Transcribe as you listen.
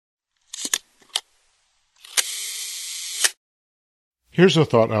Here's a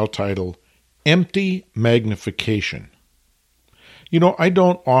thought I'll title, Empty Magnification. I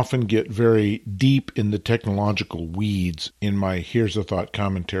don't often get very deep in the technological weeds in my Here's a Thought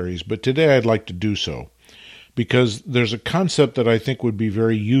commentaries, but today I'd like to do so because there's a concept that I think would be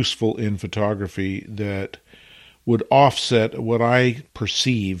very useful in photography that would offset what I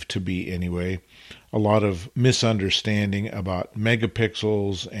perceive to be, anyway, a lot of misunderstanding about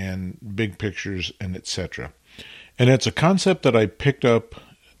megapixels and big pictures and etc. And it's a concept that I picked up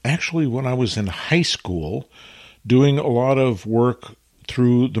actually when I was in high school doing a lot of work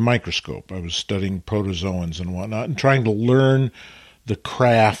through the microscope. I was studying protozoans and whatnot and trying to learn the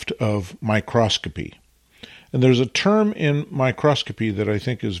craft of microscopy. And there's a term in microscopy that I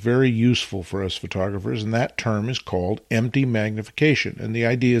think is very useful for us photographers, and that term is called empty magnification. And the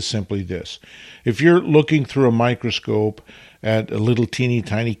idea is simply this. If you're looking through a microscope at a little teeny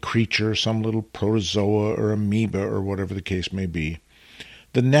tiny creature, some little protozoa or amoeba or whatever the case may be,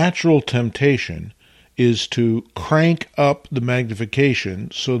 the natural temptation is to crank up the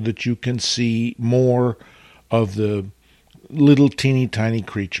magnification so that you can see more of the little teeny tiny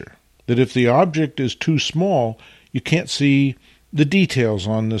creature. That if the object is too small, you can't see the details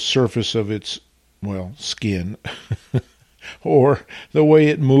on the surface of its, skin, or the way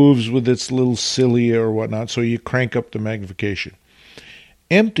it moves with its little cilia or whatnot, so you crank up the magnification.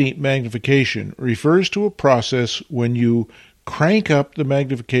 Empty magnification refers to a process when you crank up the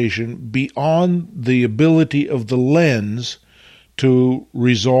magnification beyond the ability of the lens to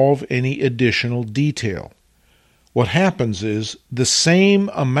resolve any additional detail. What happens is the same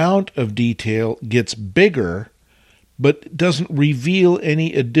amount of detail gets bigger, but doesn't reveal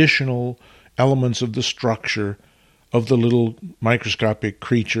any additional elements of the structure of the little microscopic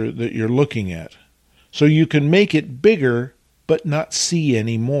creature that you're looking at. So you can make it bigger, but not see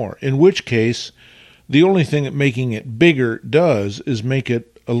any more, in which case the only thing that making it bigger does is make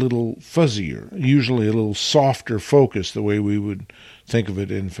it a little fuzzier, usually a little softer focus, the way we would think of it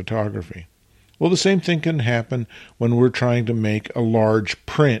in photography. Well, the same thing can happen when we're trying to make a large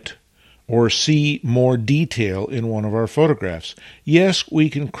print or see more detail in one of our photographs. Yes, we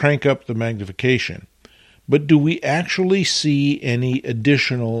can crank up the magnification, but do we actually see any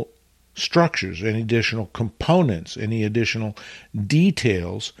additional structures, any additional components, any additional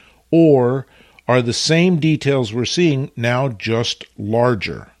details, or are the same details we're seeing now just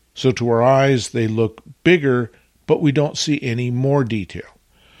larger? So to our eyes, they look bigger, but we don't see any more detail.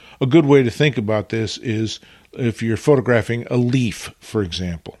 A good way to think about this is if you're photographing a leaf, for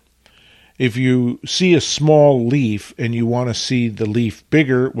example. If you see a small leaf and you want to see the leaf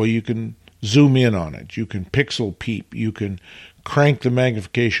bigger, well, you can zoom in on it. You can pixel peep. You can crank the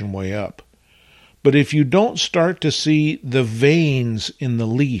magnification way up. But if you don't start to see the veins in the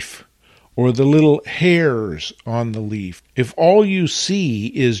leaf or the little hairs on the leaf, if all you see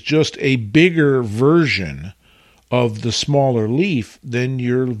is just a bigger version of the smaller leaf, then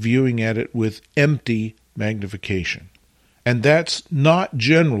you're viewing at it with empty magnification. And that's not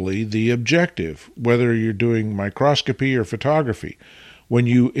generally the objective, whether you're doing microscopy or photography. When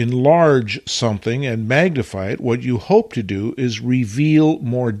you enlarge something and magnify it, what you hope to do is reveal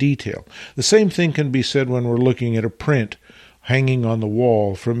more detail. The same thing can be said when we're looking at a print hanging on the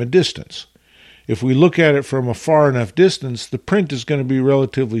wall from a distance. If we look at it from a far enough distance, the print is going to be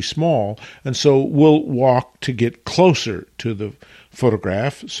relatively small, and so we'll walk to get closer to the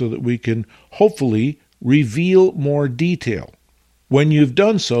photograph so that we can hopefully reveal more detail. When you've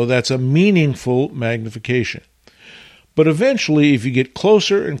done so, that's a meaningful magnification. But eventually, if you get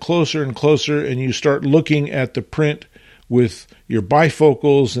closer and closer and closer and you start looking at the print with your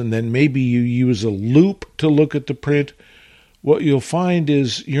bifocals and then maybe you use a loop to look at the print, what you'll find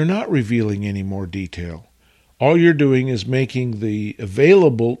is you're not revealing any more detail. All you're doing is making the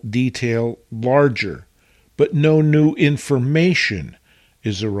available detail larger, but no new information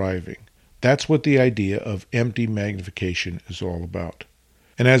is arriving. That's what the idea of empty magnification is all about.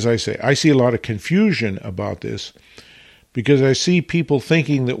 And as I say, I see a lot of confusion about this because I see people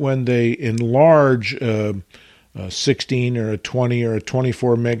thinking that when they enlarge a 16 or a 20 or a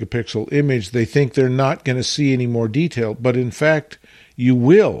 24 megapixel image, they think they're not going to see any more detail. But in fact, you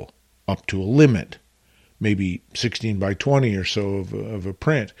will up to a limit, maybe 16 by 20 or so of a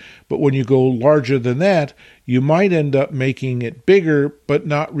print. But when you go larger than that, you might end up making it bigger but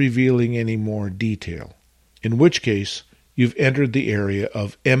not revealing any more detail, in which case you've entered the area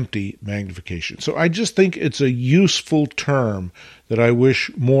of empty magnification. So I just think it's a useful term that I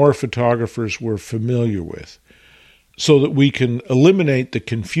wish more photographers were familiar with, so that we can eliminate the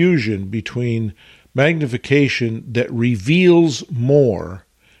confusion between magnification that reveals more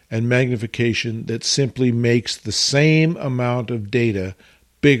and magnification that simply makes the same amount of data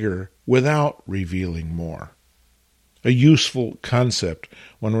bigger without revealing more. A useful concept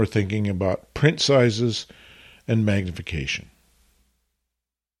when we're thinking about print sizes and magnification.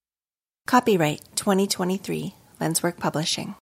 Copyright 2023, Lenswork Publishing.